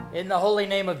In the holy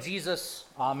name of Jesus,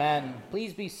 amen.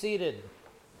 Please be seated.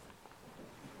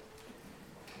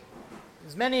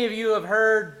 As many of you have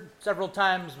heard several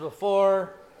times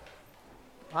before,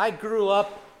 I grew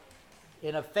up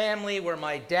in a family where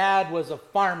my dad was a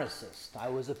pharmacist. I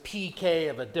was a PK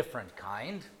of a different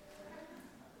kind.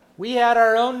 We had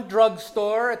our own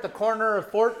drugstore at the corner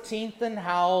of 14th and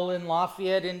Howell in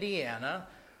Lafayette, Indiana.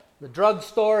 The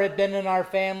drugstore had been in our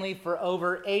family for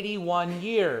over 81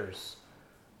 years.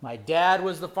 My dad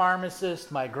was the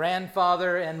pharmacist, my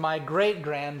grandfather, and my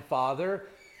great-grandfather.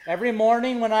 Every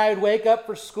morning when I would wake up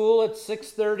for school at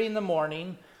 6:30 in the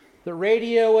morning, the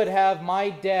radio would have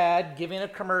my dad giving a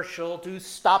commercial to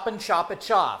Stop and Shop at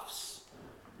Choff's,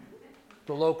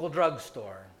 the local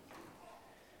drugstore.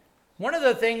 One of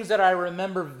the things that I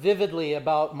remember vividly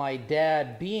about my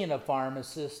dad being a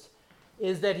pharmacist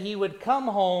is that he would come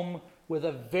home with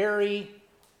a very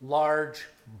large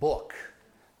book.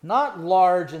 Not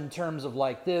large in terms of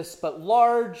like this, but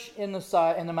large in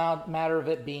the matter of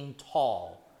it being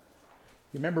tall.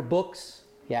 You remember books?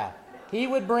 Yeah. He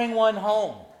would bring one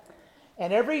home.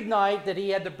 And every night that he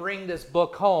had to bring this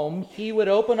book home, he would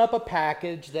open up a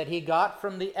package that he got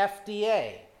from the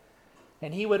FDA.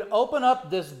 And he would open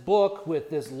up this book with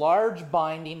this large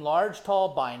binding, large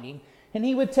tall binding, and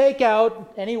he would take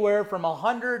out anywhere from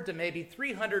 100 to maybe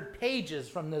 300 pages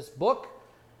from this book,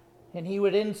 and he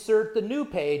would insert the new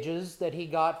pages that he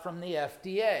got from the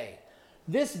FDA.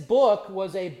 This book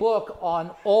was a book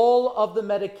on all of the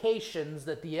medications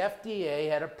that the FDA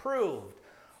had approved.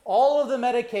 All of the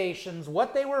medications,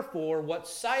 what they were for, what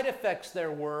side effects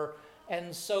there were,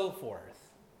 and so forth.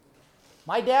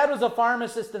 My dad was a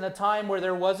pharmacist in a time where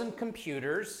there wasn't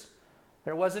computers,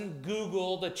 there wasn't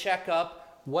Google to check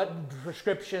up what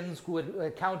prescriptions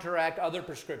would counteract other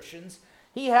prescriptions.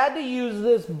 He had to use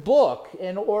this book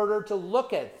in order to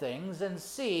look at things and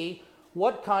see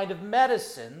what kind of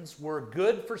medicines were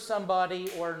good for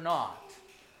somebody or not.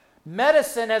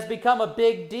 Medicine has become a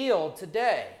big deal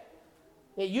today.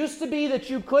 It used to be that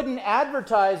you couldn't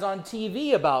advertise on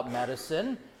TV about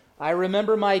medicine. I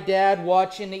remember my dad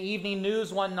watching the evening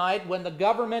news one night when the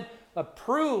government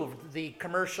approved the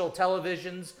commercial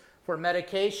televisions for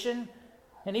medication,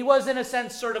 and he was in a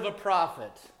sense sort of a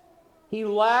prophet. He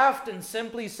laughed and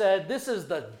simply said, "This is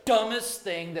the dumbest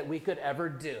thing that we could ever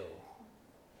do."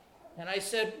 And I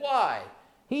said, "Why?"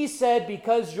 He said,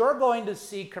 "Because you're going to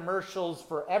see commercials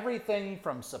for everything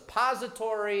from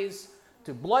suppositories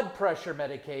to blood pressure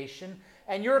medication,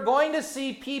 and you're going to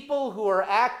see people who are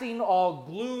acting all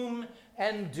gloom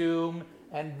and doom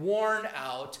and worn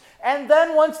out. And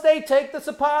then once they take the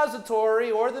suppository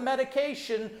or the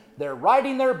medication, they're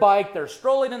riding their bike, they're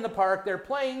strolling in the park, they're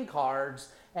playing cards."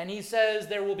 And he says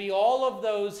there will be all of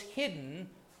those hidden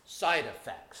side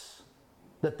effects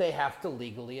that they have to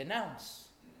legally announce.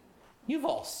 You've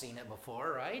all seen it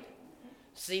before, right?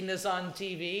 Seen this on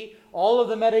TV. All of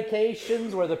the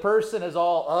medications where the person is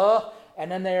all,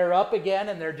 and then they're up again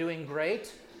and they're doing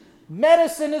great.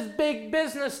 Medicine is big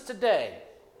business today.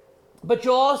 But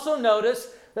you'll also notice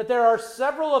that there are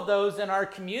several of those in our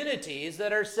communities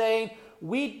that are saying,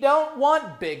 we don't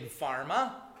want big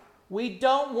pharma. We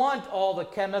don't want all the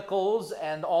chemicals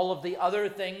and all of the other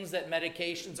things that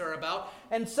medications are about.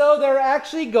 And so they're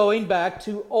actually going back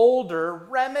to older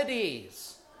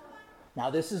remedies. Now,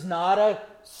 this is not a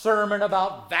sermon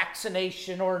about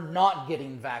vaccination or not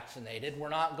getting vaccinated. We're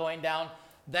not going down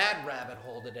that rabbit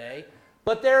hole today.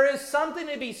 But there is something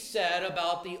to be said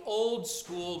about the old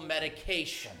school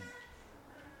medication.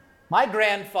 My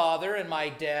grandfather and my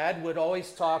dad would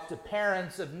always talk to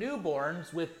parents of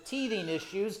newborns with teething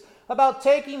issues about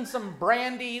taking some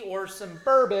brandy or some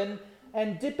bourbon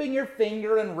and dipping your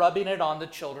finger and rubbing it on the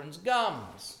children's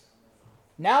gums.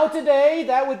 Now today,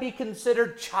 that would be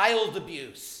considered child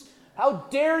abuse. How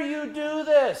dare you do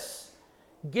this?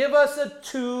 Give us a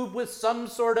tube with some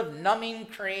sort of numbing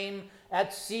cream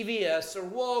at CVS or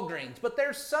Walgreens. But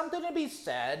there's something to be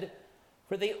said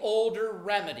for the older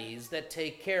remedies that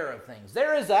take care of things.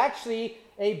 There is actually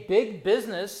a big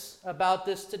business about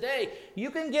this today. You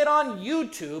can get on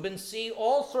YouTube and see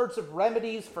all sorts of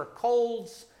remedies for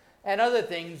colds and other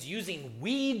things using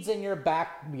weeds in your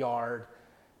backyard,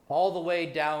 all the way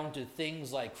down to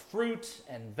things like fruit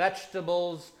and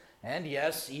vegetables, and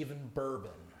yes, even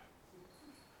bourbon.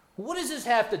 What does this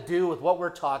have to do with what we're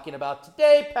talking about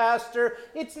today, Pastor?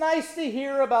 It's nice to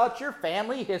hear about your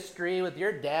family history with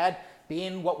your dad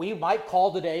being what we might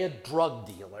call today a drug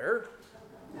dealer.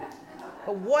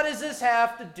 But what does this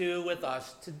have to do with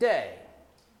us today?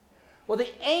 Well, the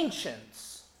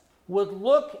ancients would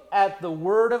look at the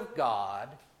Word of God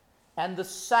and the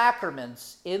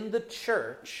sacraments in the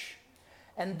church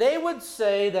And they would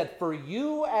say that for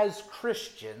you as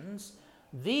Christians,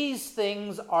 these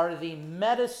things are the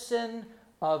medicine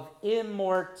of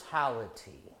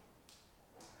immortality.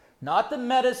 Not the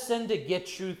medicine to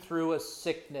get you through a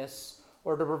sickness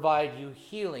or to provide you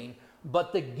healing,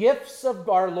 but the gifts of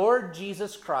our Lord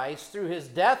Jesus Christ through his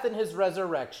death and his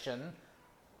resurrection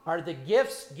are the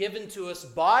gifts given to us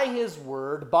by his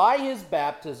word, by his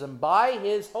baptism, by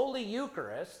his Holy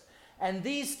Eucharist. And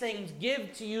these things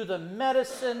give to you the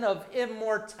medicine of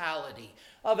immortality,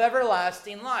 of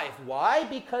everlasting life. Why?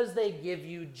 Because they give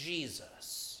you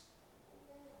Jesus.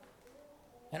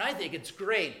 And I think it's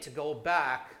great to go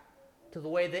back to the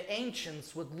way the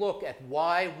ancients would look at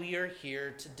why we are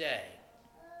here today.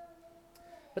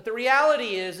 But the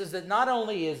reality is that not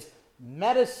only is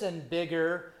medicine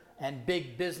bigger and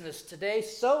big business today,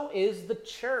 so is the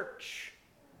church.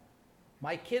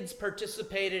 My kids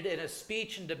participated in a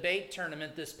speech and debate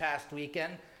tournament this past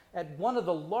weekend at one of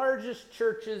the largest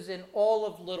churches in all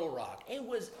of Little Rock. It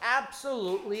was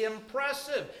absolutely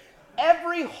impressive.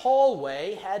 Every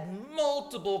hallway had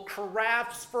multiple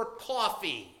carafes for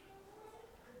coffee.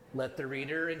 Let the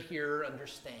reader and hearer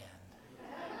understand.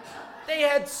 They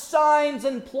had signs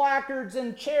and placards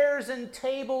and chairs and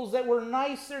tables that were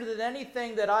nicer than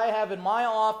anything that I have in my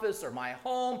office or my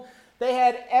home. They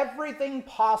had everything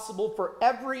possible for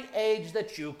every age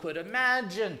that you could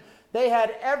imagine. They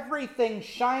had everything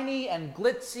shiny and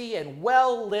glitzy and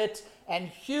well lit and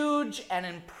huge and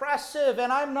impressive.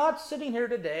 And I'm not sitting here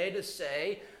today to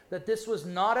say that this was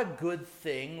not a good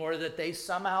thing or that they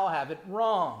somehow have it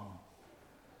wrong.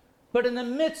 But in the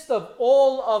midst of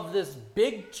all of this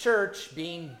big church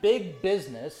being big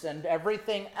business and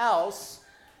everything else,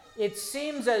 it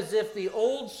seems as if the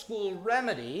old school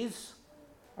remedies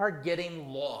are getting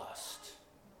lost.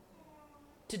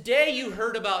 Today you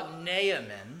heard about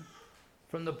Naaman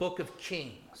from the book of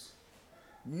Kings.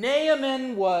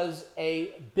 Naaman was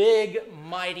a big,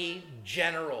 mighty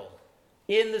general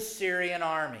in the Syrian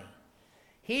army.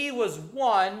 He was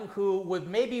one who would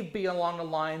maybe be along the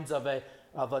lines of a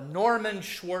Norman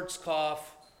Schwarzkopf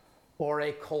or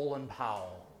a Colin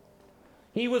Powell.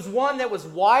 He was one that was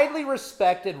widely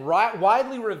respected,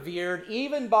 widely revered,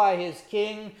 even by his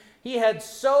king. He had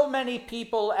so many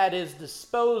people at his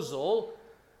disposal,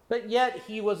 but yet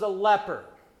he was a leper.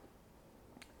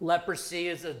 Leprosy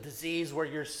is a disease where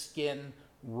your skin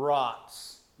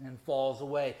rots and falls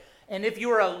away. And if you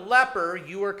were a leper,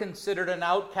 you were considered an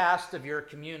outcast of your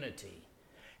community.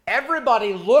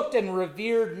 Everybody looked and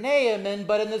revered Naaman,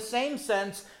 but in the same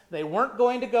sense, they weren't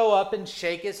going to go up and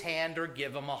shake his hand or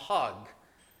give him a hug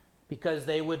because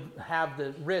they would have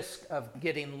the risk of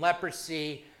getting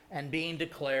leprosy and being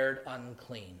declared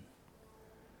unclean.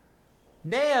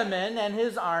 Naaman and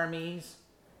his armies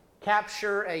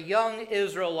capture a young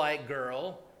Israelite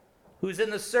girl who's in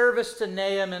the service to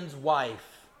Naaman's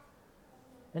wife.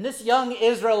 And this young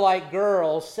Israelite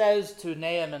girl says to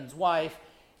Naaman's wife,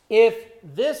 "If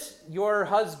this your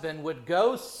husband would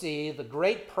go see the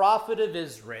great prophet of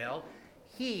Israel,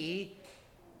 he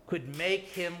could make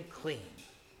him clean."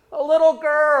 A little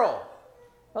girl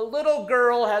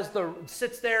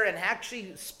sits there and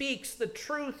actually speaks the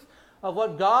truth of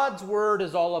what God's word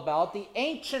is all about, the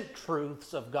ancient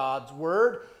truths of God's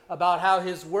word, about how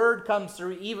his word comes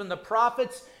through even the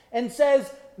prophets, and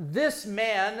says this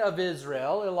man of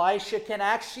Israel, Elisha, can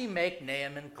actually make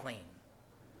Naaman clean.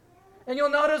 And you'll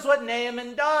notice what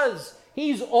Naaman does.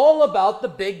 He's all about the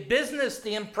big business,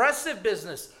 the impressive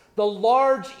business, the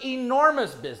large,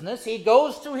 enormous business. He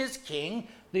goes to his king,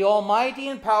 the almighty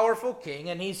and powerful king,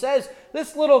 and he says,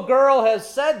 this little girl has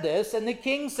said this, and the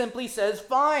king simply says,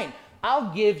 fine,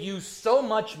 I'll give you so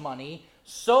much money,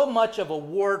 so much of a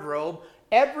wardrobe,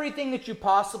 everything that you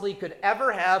possibly could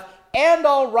ever have, and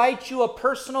I'll write you a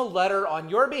personal letter on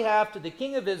your behalf to the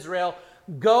king of Israel.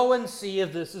 Go and see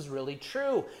if this is really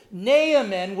true.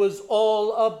 Naaman was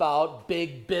all about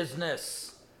big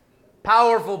business,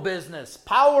 powerful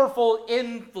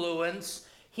influence.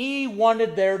 He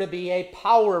wanted there to be a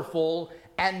powerful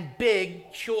and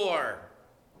big cure.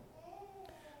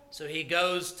 So he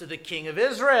goes to the king of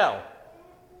Israel.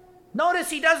 Notice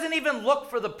he doesn't even look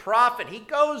for the prophet. He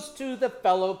goes to the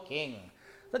fellow king,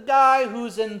 the guy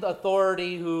who's in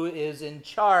authority, who is in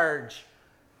charge.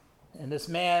 And this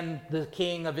man, the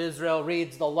king of Israel,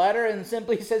 reads the letter and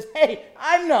simply says, hey,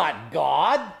 I'm not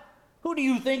God. Who do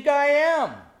you think I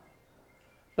am?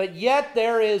 But yet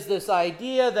there is this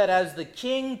idea that as the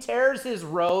king tears his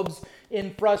robes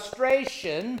in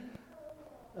frustration,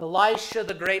 Elisha,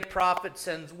 the great prophet,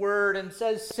 sends word and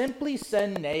says, simply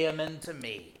send Naaman to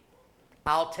me.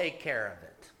 I'll take care of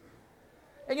it.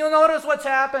 And you'll notice what's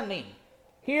happening.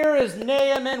 Here is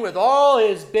Naaman with all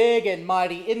his big and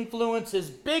mighty influence, his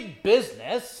big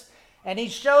business, and he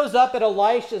shows up at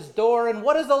Elisha's door, and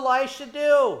what does Elisha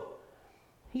do?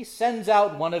 He sends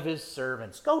out one of his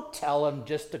servants. Go tell him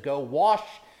just to go wash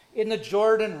in the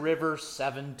Jordan River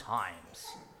 7 times.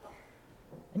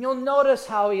 And you'll notice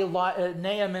how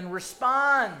Naaman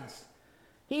responds.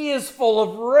 He is full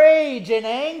of rage and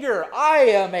anger. I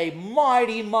am a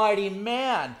mighty, mighty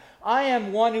man. I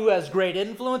am one who has great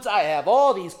influence. I have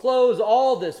all these clothes,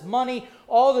 all this money,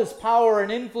 all this power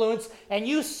and influence, and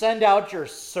you send out your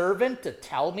servant to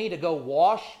tell me to go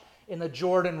wash in the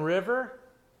Jordan River?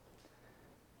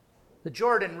 The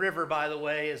Jordan River, by the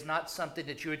way, is not something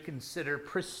that you would consider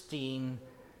pristine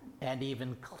and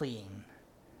even clean.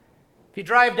 If you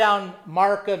drive down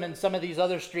Markham and some of these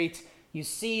other streets, you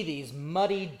see these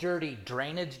muddy, dirty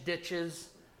drainage ditches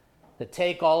that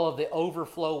take all of the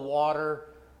overflow water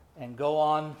and go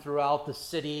on throughout the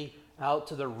city, out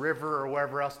to the river or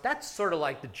wherever else. That's sort of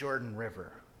like the Jordan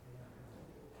River.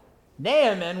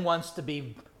 Naaman wants to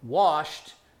be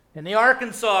washed in the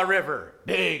Arkansas River.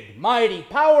 Big, mighty,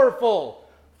 powerful,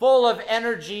 full of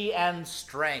energy and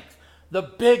strength. The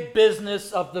big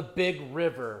business of the big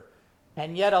river.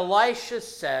 And yet Elisha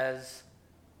says,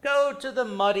 go to the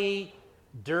muddy,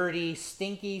 dirty,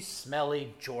 stinky,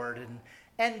 smelly Jordan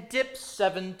and dip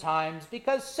 7 times,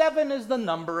 because 7 is the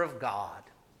number of God.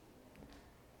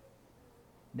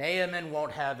 Naaman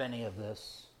won't have any of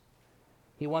this.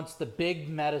 He wants the big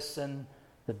medicine,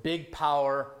 the big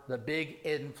power, the big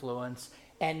influence,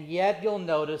 and yet you'll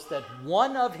notice that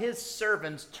one of his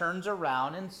servants turns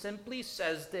around and simply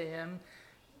says to him,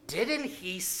 didn't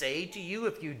he say to you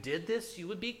if you did this, you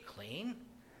would be clean?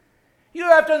 You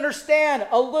have to understand,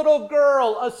 a little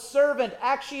girl, a servant,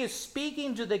 actually is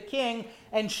speaking to the king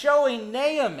and showing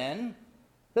Naaman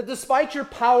that despite your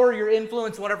power, your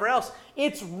influence, whatever else,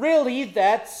 it's really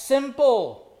that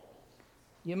simple.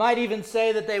 You might even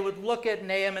say that they would look at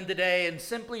Naaman today and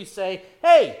simply say,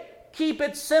 hey, keep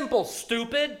it simple,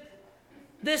 stupid.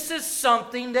 This is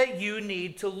something that you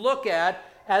need to look at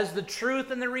as the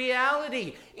truth and the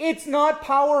reality. It's not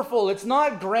powerful, it's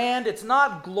not grand, it's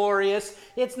not glorious,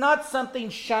 it's not something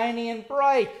shiny and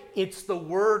bright. It's the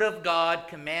word of God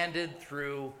commanded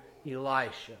through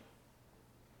Elisha.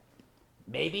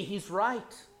 Maybe he's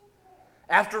right.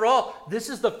 After all, this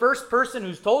is the first person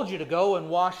who's told you to go and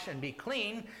wash and be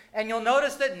clean, and you'll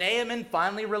notice that Naaman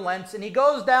finally relents, and he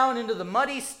goes down into the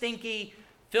muddy, stinky,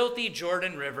 filthy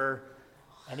Jordan River,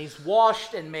 and he's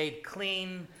washed and made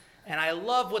clean. And I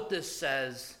love what this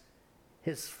says.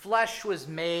 His flesh was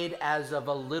made as of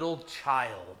a little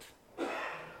child.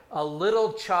 A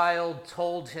little child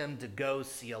told him to go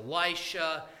see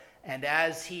Elisha, and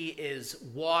as he is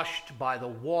washed by the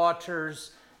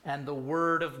waters and the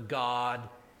word of God,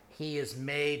 he is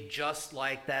made just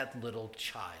like that little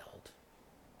child.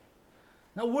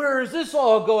 Now, where is this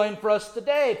all going for us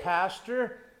today,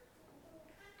 Pastor?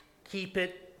 Keep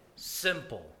it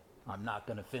simple. I'm not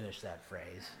going to finish that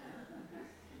phrase.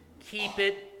 Keep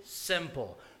it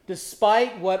simple.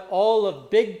 Despite what all of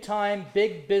big-time,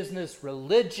 big business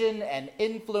religion and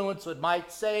influence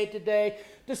might say today,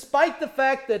 despite the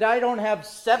fact that I don't have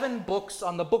 7 books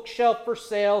on the bookshelf for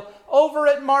sale over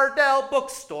at Mardell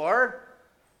Bookstore,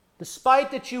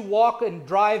 despite that you walk and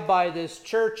drive by this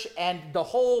church and the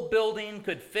whole building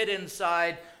could fit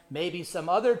inside maybe some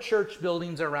other church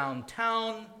buildings around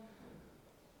town,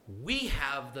 we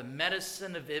have the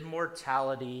medicine of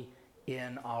immortality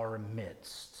in our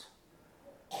midst.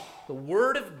 The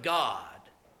Word of God,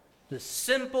 the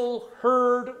simple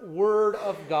heard Word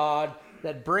of God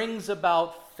that brings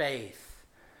about faith.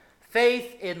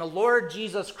 Faith in the Lord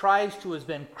Jesus Christ, who has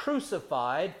been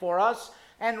crucified for us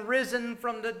and risen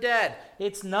from the dead.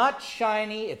 It's not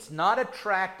shiny, it's not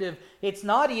attractive, it's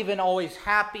not even always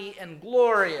happy and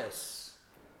glorious.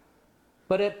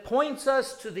 But it points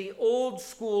us to the old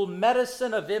school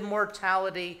medicine of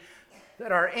immortality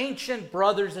that our ancient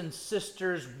brothers and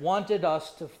sisters wanted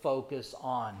us to focus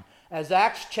on. As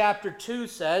Acts chapter 2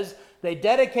 says, they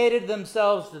dedicated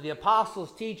themselves to the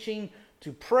apostles' teaching,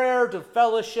 to prayer, to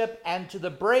fellowship, and to the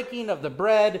breaking of the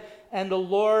bread, and the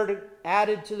Lord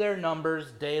added to their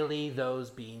numbers daily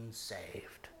those being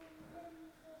saved.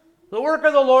 The work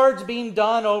of the Lord's being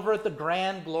done over at the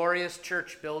grand, glorious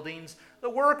church buildings. The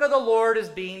work of the Lord is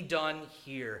being done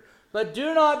here. But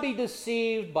do not be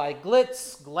deceived by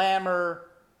glitz, glamour,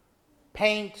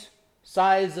 paint,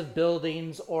 size of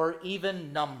buildings, or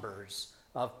even numbers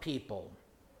of people.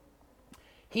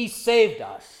 He saved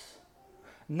us,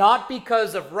 not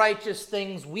because of righteous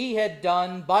things we had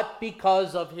done, but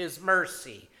because of his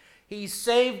mercy. He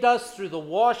saved us through the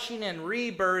washing and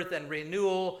rebirth and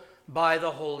renewal by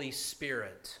the Holy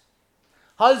Spirit.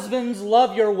 Husbands,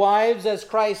 love your wives as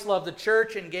Christ loved the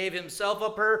church and gave himself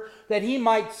up her, that he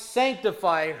might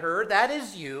sanctify her, that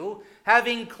is you,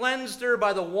 having cleansed her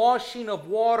by the washing of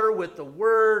water with the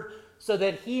word, so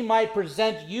that he might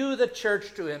present you, the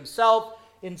church, to himself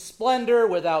in splendor,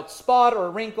 without spot or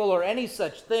wrinkle or any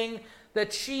such thing,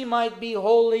 that she might be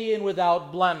holy and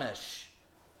without blemish.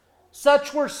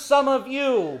 Such were some of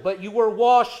you, but you were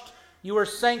washed, you were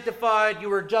sanctified, you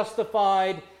were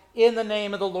justified in the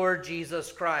name of the Lord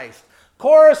Jesus Christ.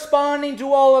 Corresponding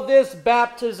to all of this,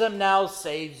 baptism now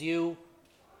saves you.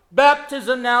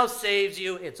 Baptism now saves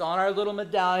you. It's on our little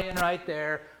medallion right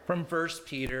there from 1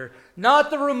 Peter.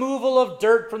 Not the removal of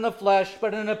dirt from the flesh,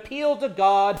 but an appeal to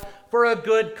God for a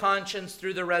good conscience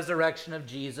through the resurrection of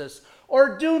Jesus.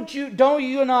 Or don't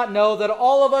you not know that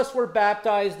all of us were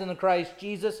baptized into Christ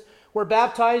Jesus, were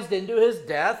baptized into his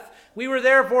death? We were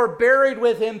therefore buried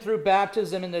with him through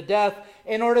baptism into death,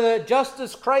 in order that just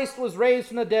as Christ was raised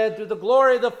from the dead through the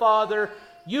glory of the Father,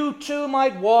 you too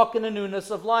might walk in the newness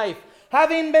of life.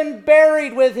 Having been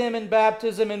buried with him in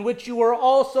baptism, in which you were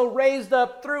also raised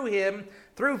up through him,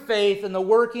 through faith in the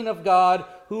working of God,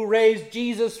 who raised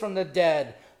Jesus from the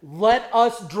dead. Let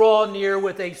us draw near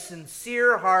with a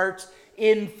sincere heart,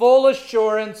 in full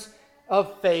assurance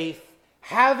of faith,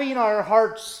 having our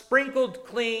hearts sprinkled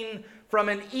clean from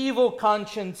an evil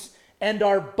conscience, and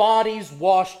our bodies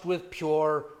washed with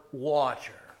pure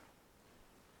water.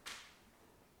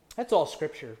 That's all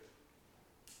Scripture.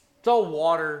 It's all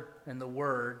water and the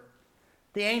Word.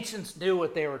 The ancients knew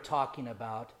what they were talking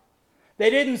about. They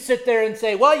didn't sit there and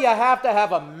say, well, you have to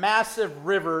have a massive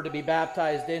river to be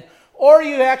baptized in, or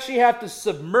you actually have to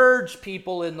submerge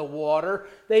people in the water.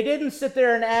 They didn't sit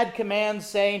there and add commands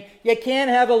saying, you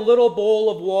can't have a little bowl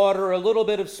of water or a little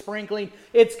bit of sprinkling.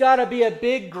 It's got to be a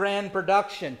big grand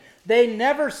production. They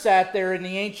never sat there in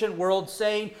the ancient world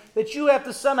saying that you have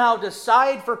to somehow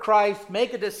decide for Christ,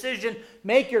 make a decision,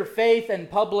 make your faith and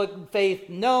public faith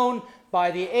known by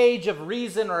the age of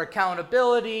reason or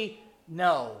accountability.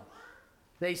 No.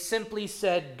 They simply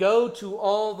said, go to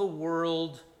all the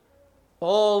world,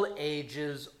 all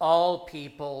ages, all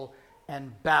people,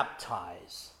 and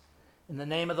baptize in the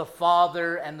name of the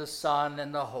Father and the Son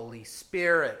and the Holy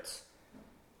Spirit.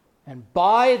 And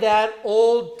by that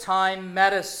old-time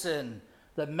medicine,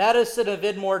 the medicine of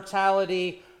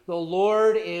immortality, the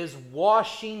Lord is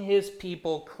washing his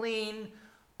people clean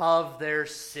of their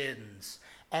sins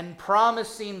and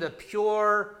promising the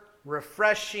pure,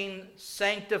 refreshing,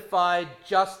 sanctified,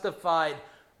 justified,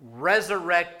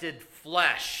 resurrected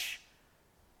flesh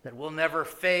that will never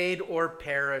fade or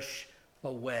perish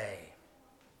away.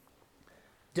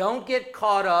 Don't get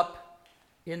caught up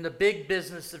in the big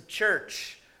business of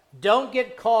church. Don't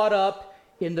get caught up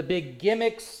in the big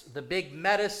gimmicks, the big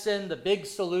medicine, the big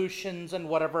solutions, and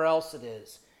whatever else it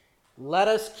is. Let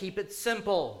us keep it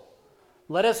simple.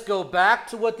 Let us go back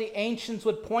to what the ancients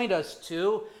would point us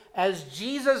to as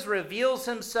Jesus reveals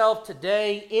himself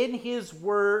today in his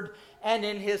word and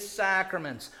in his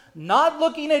sacraments. Not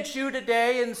looking at you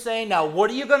today and saying, now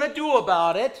what are you going to do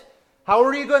about it? How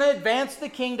are you going to advance the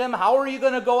kingdom? How are you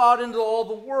going to go out into all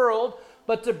the world?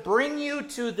 But to bring you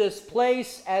to this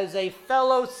place as a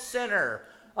fellow sinner,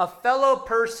 a fellow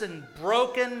person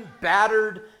broken,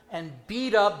 battered, and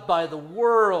beat up by the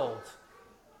world.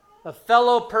 A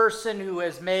fellow person who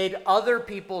has made other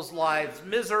people's lives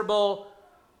miserable.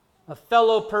 A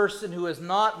fellow person who has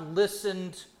not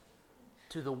listened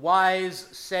to the wise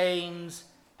sayings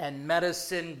and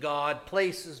medicine God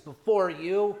places before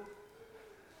you,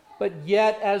 but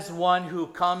yet as one who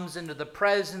comes into the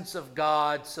presence of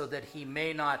God so that he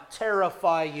may not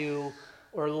terrify you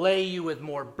or lay you with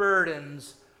more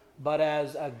burdens, but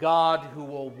as a God who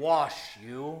will wash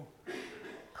you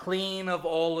clean of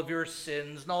all of your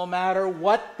sins, no matter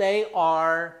what they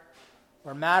are,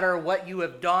 or matter what you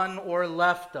have done or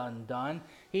left undone.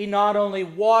 He not only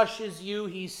washes you,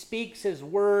 he speaks his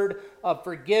word of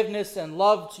forgiveness and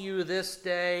love to you this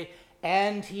day,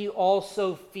 and he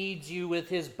also feeds you with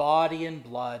his body and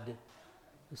blood.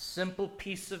 A simple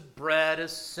piece of bread, a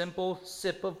simple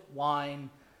sip of wine,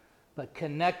 but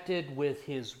connected with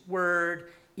his word,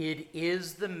 it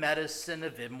is the medicine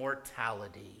of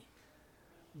immortality.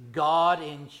 God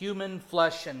in human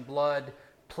flesh and blood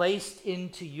placed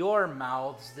into your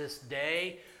mouths this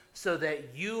day so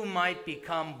that you might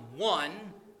become one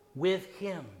with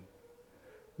him.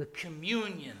 The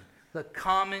communion, the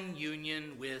common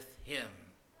union with him.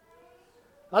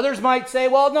 Others might say,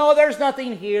 well, no, there's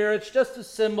nothing here. It's just a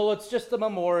symbol. It's just a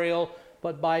memorial.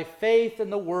 But by faith in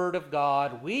the word of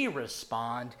God, we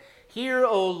respond, here,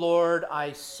 O Lord,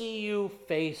 I see you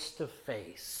face to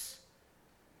face.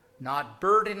 not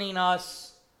burdening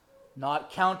us,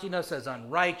 not counting us as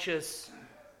unrighteous,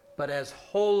 but as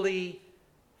holy,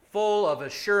 full of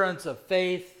assurance of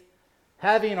faith,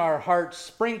 having our hearts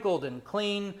sprinkled and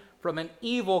clean from an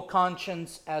evil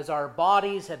conscience as our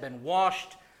bodies have been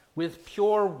washed with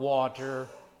pure water,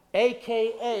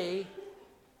 aka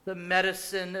the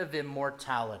medicine of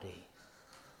immortality.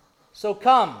 So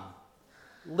come,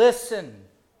 listen,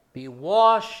 be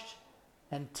washed,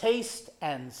 and taste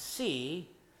and see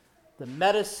the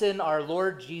medicine our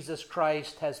Lord Jesus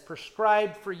Christ has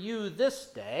prescribed for you this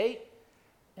day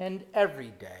and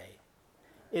every day.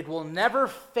 It will never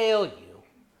fail you.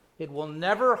 It will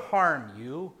never harm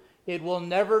you. It will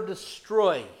never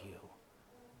destroy you.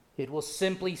 It will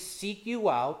simply seek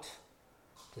you out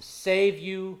to save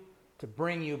you, to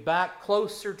bring you back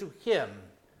closer to Him,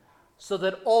 so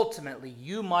that ultimately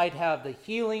you might have the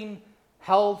healing,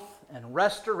 health, and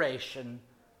restoration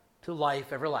to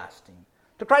life everlasting.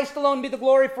 To Christ alone be the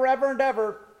glory forever and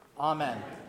ever. Amen.